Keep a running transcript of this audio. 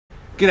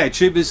G'day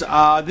tubers,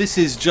 this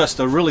is just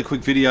a really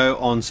quick video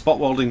on spot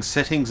welding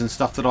settings and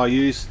stuff that I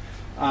use,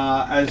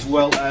 as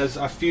well as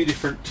a few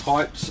different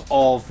types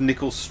of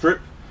nickel strip.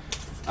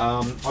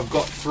 I've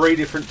got 3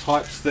 different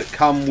types that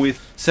come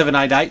with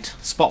 788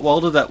 spot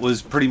welder that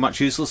was pretty much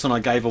useless and I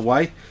gave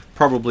away.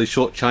 Probably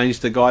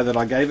shortchanged the guy that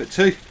I gave it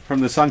to from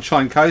the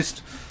Sunshine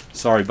Coast.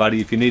 Sorry buddy,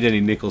 if you need any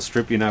nickel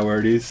strip you know where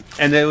it is.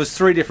 And there was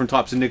 3 different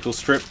types of nickel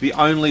strip. The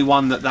only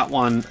one that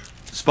one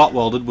spot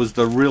welded was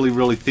the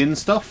really thin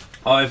stuff.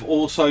 I've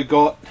also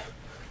got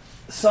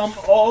some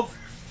of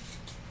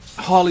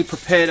highly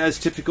prepared as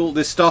typical,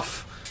 this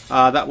stuff.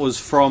 That was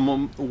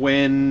from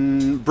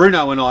when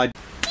Bruno and I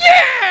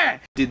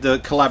did the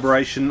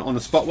collaboration on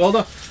the spot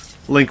welder.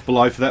 Link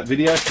below for that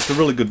video. It's a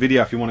really good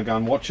video if you want to go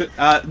and watch it.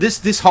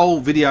 This whole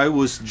video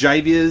was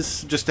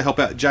Javier's, just to help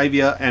out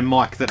Javier and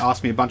Mike that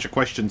asked me a bunch of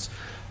questions.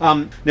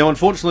 Now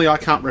unfortunately I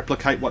can't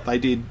replicate what they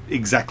did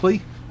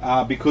exactly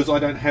because I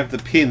don't have the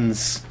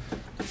pins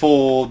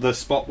for the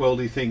spot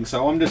weldy thing,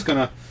 so I'm just going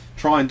to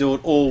try and do it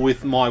all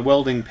with my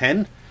welding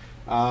pen,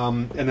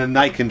 and then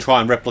they can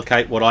try and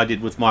replicate what I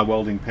did with my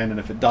welding pen, and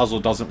if it does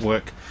or doesn't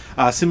work.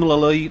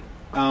 Similarly,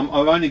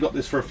 I've only got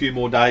this for a few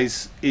more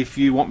days. If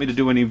you want me to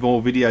do any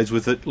more videos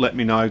with it, let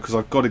me know, because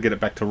I've got to get it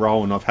back to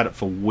roll and I've had it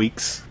for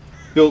weeks.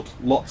 Built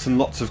lots and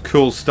lots of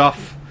cool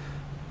stuff.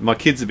 My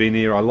kids have been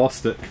here, I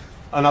lost it.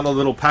 Another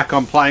little pack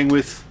I'm playing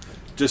with,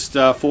 just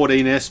a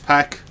 14S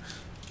pack.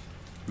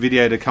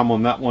 Video to come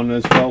on that one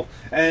as well,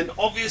 and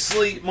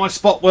obviously my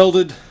spot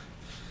welded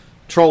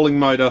trolling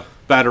motor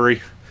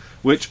battery,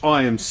 which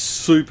I am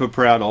super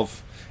proud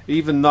of,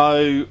 even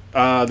though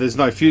there's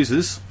no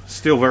fuses,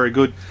 still very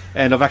good,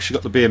 and I've actually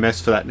got the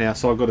BMS for that now,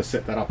 so I've got to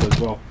set that up as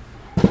well.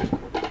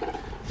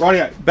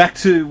 Rightio, back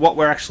to what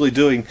we're actually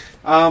doing.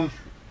 So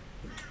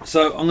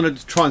I'm going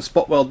to try and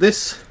spot weld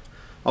this.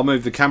 I'll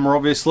move the camera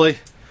obviously.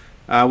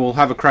 We'll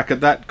have a crack at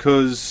that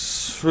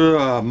because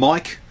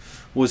Mike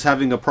was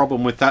having a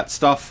problem with that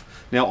stuff.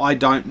 Now I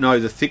don't know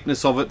the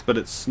thickness of it, but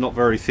it's not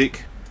very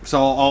thick, so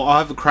I'll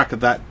have a crack at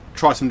that,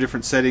 try some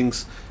different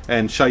settings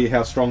and show you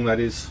how strong that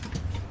is.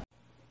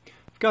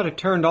 I've got it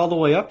turned all the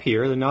way up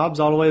here, the knob's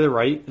all the way to the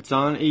right, it's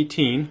on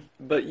 18,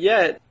 but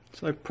yet,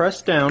 so I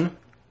press down,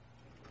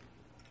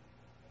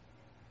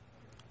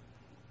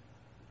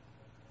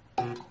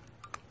 it's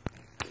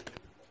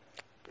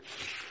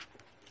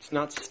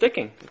not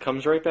sticking, it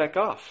comes right back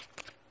off.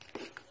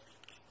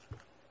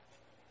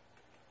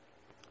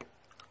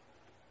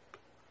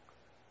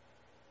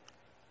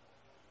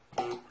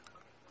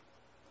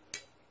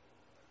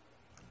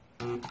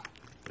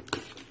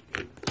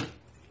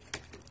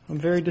 I'm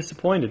very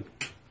disappointed.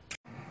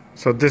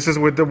 So this is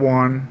with the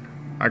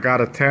one. I got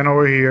a 10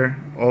 over here,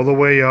 all the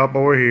way up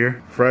over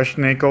here. Fresh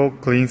nickel,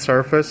 clean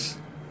surface.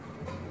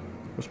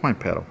 Where's my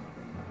pedal?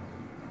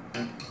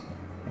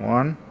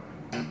 1,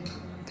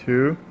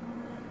 2,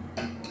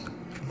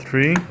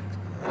 3.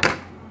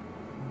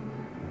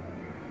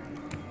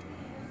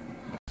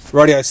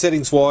 Radio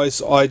settings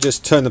wise, I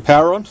just turn the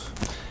power on,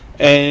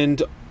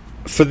 and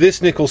for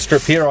this nickel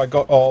strip here I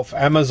got off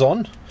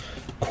Amazon.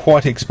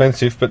 Quite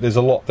expensive, but there's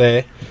a lot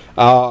there.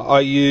 I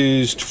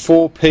used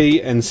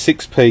 4p and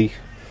 6p,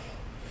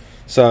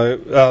 so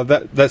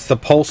that's the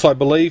pulse I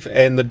believe,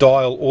 and the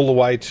dial all the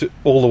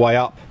way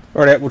up.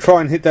 Alright, we'll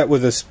try and hit that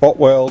with a spot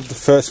weld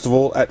first of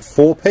all at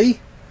 4p.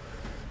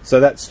 So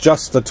that's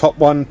just the top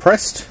one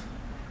pressed,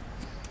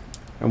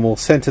 and we'll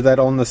center that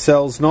on the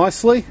cells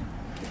nicely.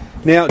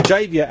 Now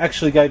Javier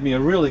actually gave me a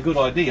really good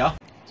idea.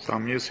 So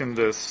I'm using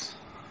this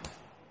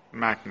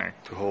magnet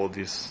to hold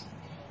this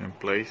in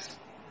place.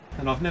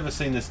 And I've never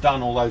seen this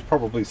done, although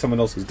probably someone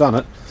else has done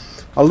it.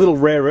 A little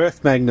rare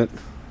earth magnet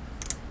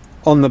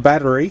on the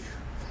battery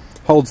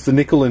holds the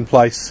nickel in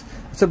place.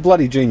 It's a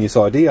bloody genius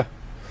idea.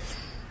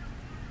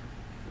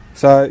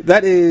 So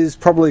that is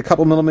probably a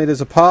couple millimeters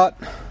apart.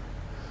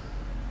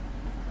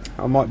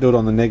 I might do it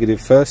on the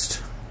negative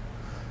first.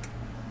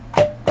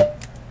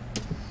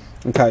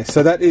 Okay,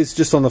 so that is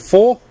just on the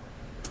 4.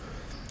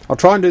 I'll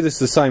try and do this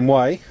the same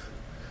way.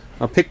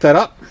 I'll pick that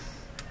up.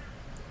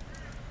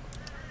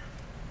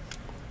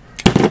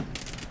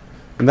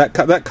 And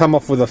that come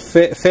off with a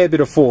fair bit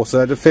of force, so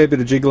I had a fair bit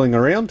of jiggling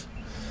around.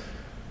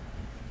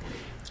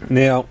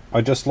 Now,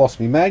 I just lost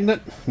my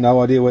magnet.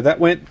 No idea where that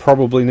went.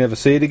 Probably never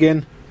see it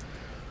again.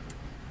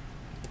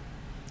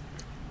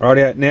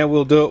 Rightio, now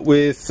we'll do it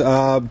with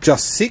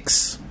just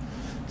 6.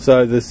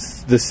 So the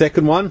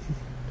second one.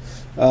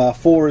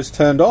 4 is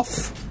turned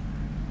off.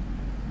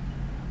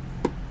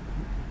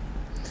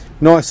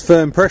 Nice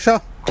firm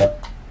pressure.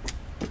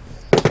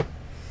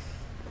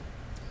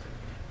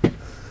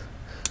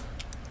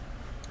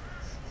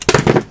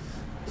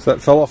 So that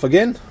fell off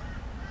again.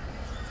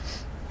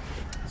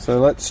 So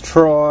let's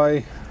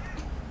try.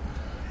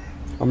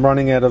 I'm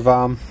running out of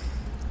I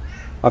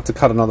have to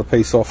cut another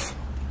piece off.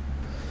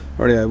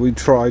 Rightio, we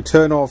try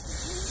turn off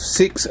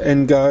 6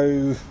 and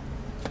go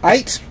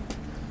 8.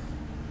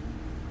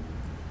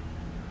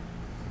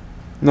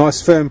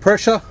 Nice firm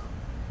pressure.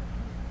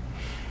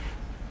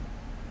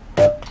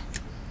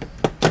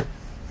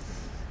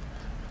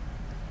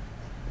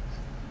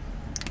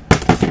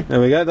 There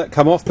we go, that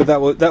come off, but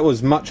that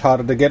was much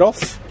harder to get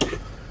off.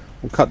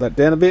 We'll cut that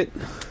down a bit.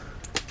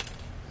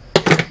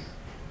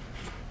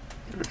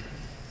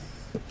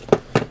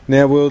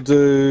 Now we'll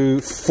do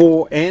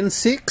 4 and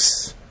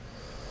 6.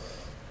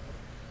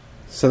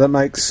 So that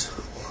makes,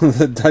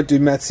 don't do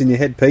maths in your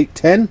head, Pete,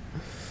 10.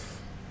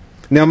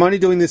 Now I'm only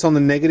doing this on the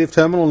negative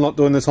terminal, not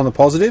doing this on the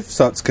positive,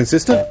 so it's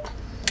consistent.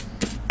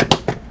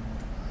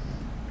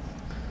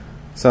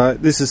 So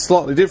this is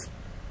slightly different.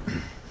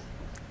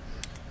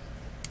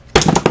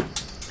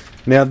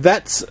 Now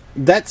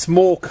that's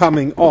more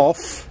coming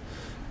off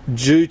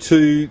due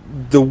to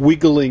the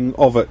wiggling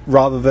of it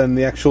rather than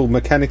the actual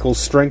mechanical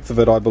strength of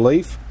it, I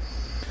believe.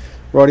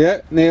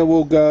 Rightio, now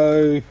we'll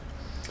go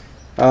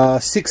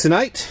 6 and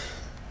 8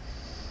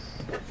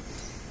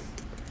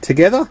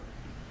 together.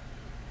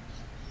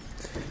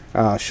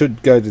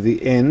 Should go to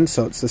the end,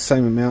 so it's the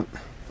same amount.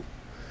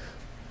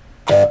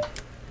 There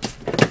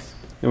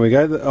we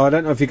go. I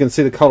don't know if you can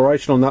see the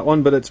coloration on that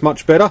one, but it's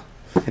much better.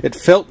 It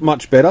felt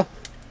much better.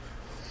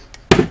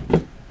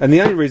 And the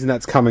only reason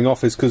that's coming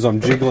off is because I'm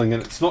jiggling,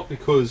 and it's not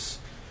because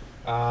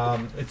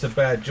it's a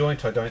bad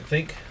joint, I don't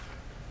think.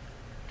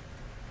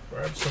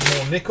 Grab some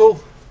more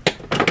nickel.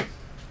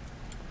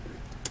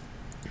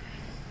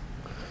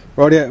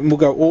 Right, and we'll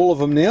go all of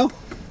them now.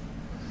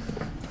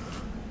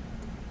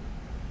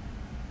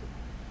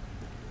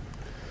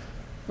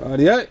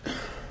 Rightio.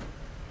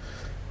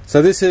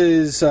 So this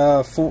is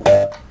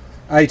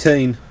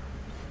 18.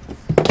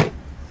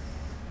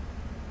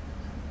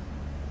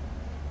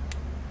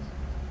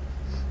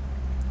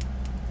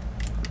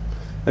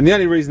 And the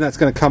only reason that's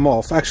going to come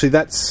off, actually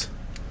that's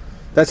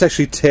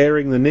actually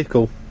tearing the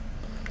nickel.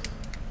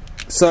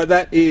 So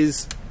that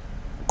is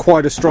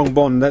quite a strong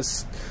bond.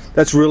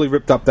 That's really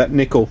ripped up that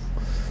nickel.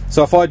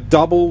 So if I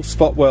double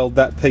spot weld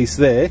that piece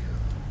there,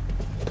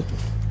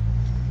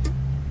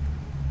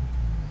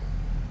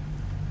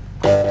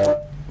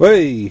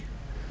 whee,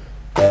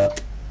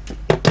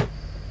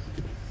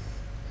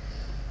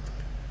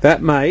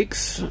 that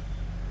makes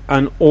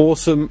an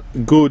awesome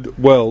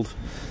good weld.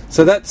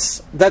 So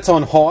that's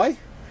on high.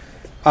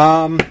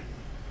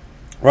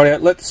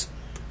 Right, let's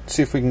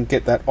see if we can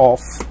get that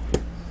off.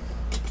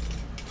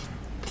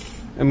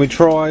 And we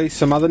try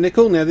some other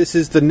nickel. Now this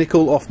is the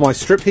nickel off my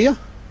strip here.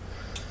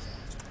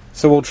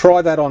 So we'll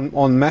try that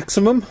on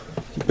maximum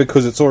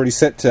because it's already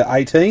set to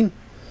 18.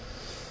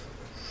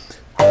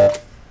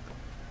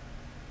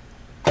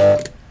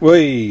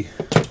 Whee!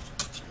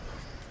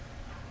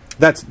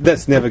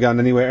 That's never going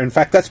anywhere. In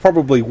fact, that's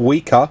probably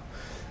weaker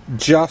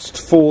just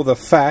for the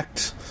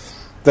fact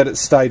that it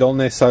stayed on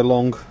there so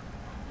long.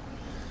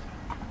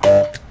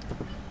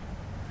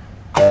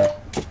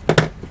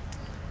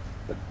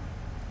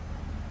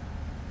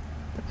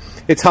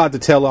 It's hard to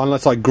tell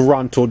unless I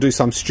grunt or do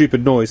some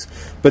stupid noise,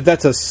 but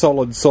that's a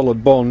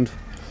solid bond.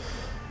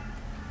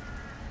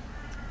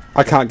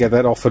 I can't get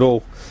that off at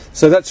all.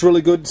 So that's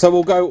really good. So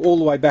we'll go all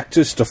the way back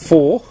just to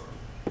 4.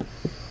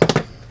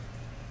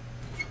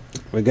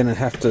 We're going to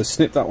have to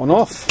snip that one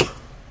off.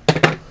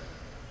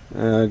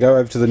 Go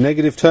over to the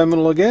negative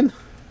terminal again.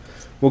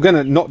 We're going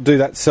to not do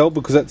that cell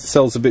because that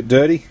cell's a bit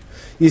dirty.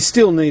 You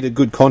still need a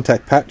good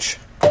contact patch.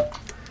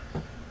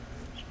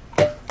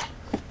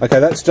 Okay,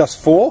 that's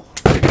just 4.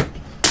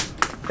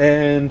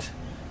 And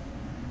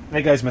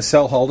there goes my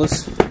cell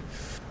holders.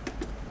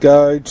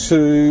 Go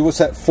to, what's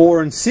that,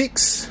 4 and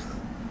 6.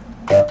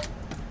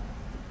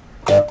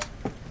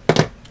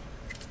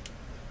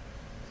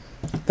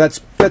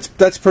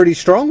 That's pretty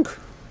strong.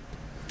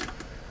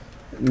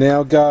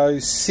 Now go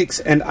 6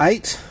 and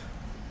 8.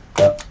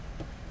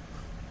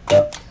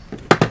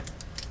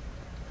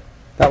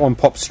 That one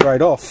pops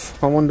straight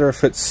off. I wonder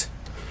if it's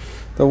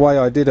the way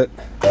I did it.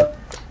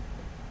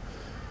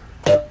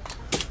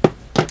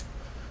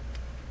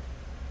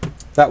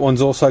 That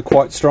one's also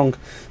quite strong.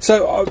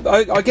 So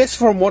I guess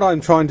from what I'm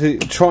trying to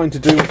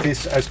do with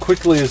this as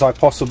quickly as I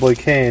possibly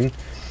can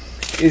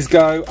is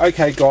go,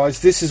 okay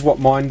guys, this is what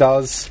mine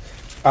does.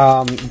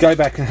 Go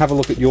back and have a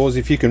look at yours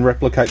if you can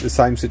replicate the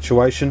same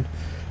situation.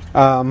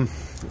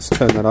 Let's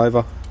turn that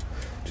over.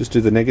 Just do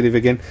the negative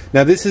again.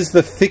 Now this is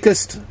the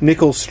thickest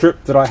nickel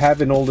strip that I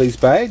have in all these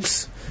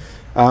bags.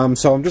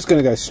 So I'm just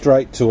going to go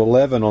straight to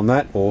 11 on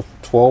that, or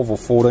 12 or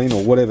 14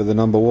 or whatever the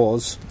number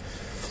was.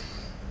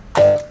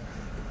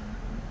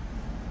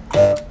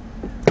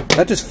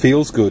 That just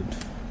feels good.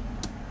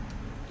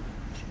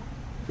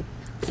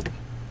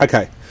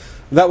 Okay,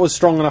 that was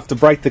strong enough to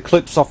break the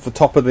clips off the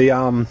top of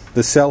the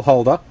cell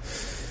holder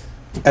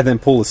and then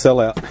pull the cell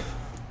out.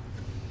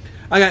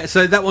 Okay,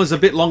 so that was a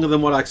bit longer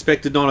than what I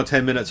expected, 9 or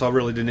 10 minutes. I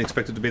really didn't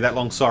expect it to be that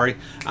long, sorry.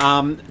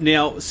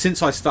 Now,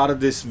 since I started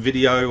this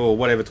video or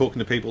whatever, talking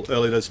to people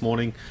early this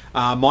morning,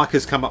 Mike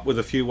has come up with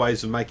a few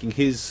ways of making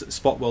his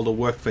spot welder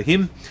work for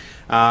him.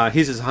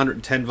 His is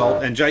 110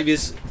 volt, and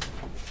JV's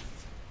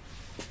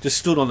just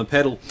stood on the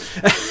pedal.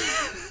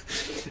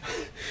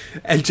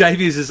 And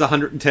JV's is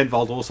 110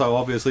 volt also.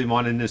 Obviously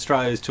mine in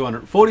Australia is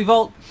 240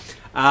 volt.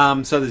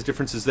 So there's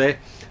differences there.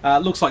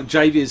 Looks like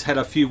JV's had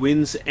a few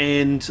wins,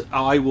 and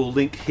I will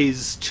link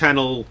his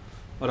channel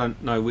I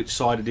don't know which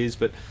side it is,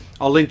 but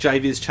I'll link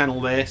JV's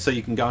channel there so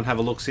you can go and have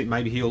a look. See,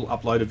 maybe he'll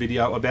upload a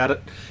video about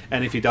it,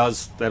 and if he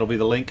does, that'll be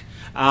the link.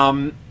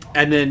 And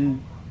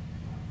then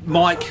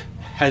Mike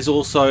has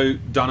also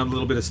done a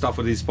little bit of stuff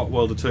with his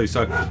Spotwelder too,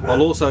 so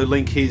I'll also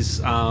link his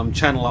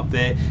channel up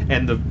there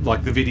and the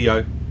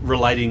video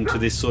relating to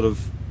this sort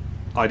of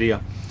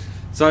idea.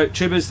 So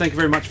tubers, thank you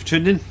very much for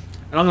tuning in,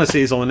 and I'm going to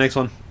see you on the next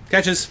one.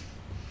 Catches.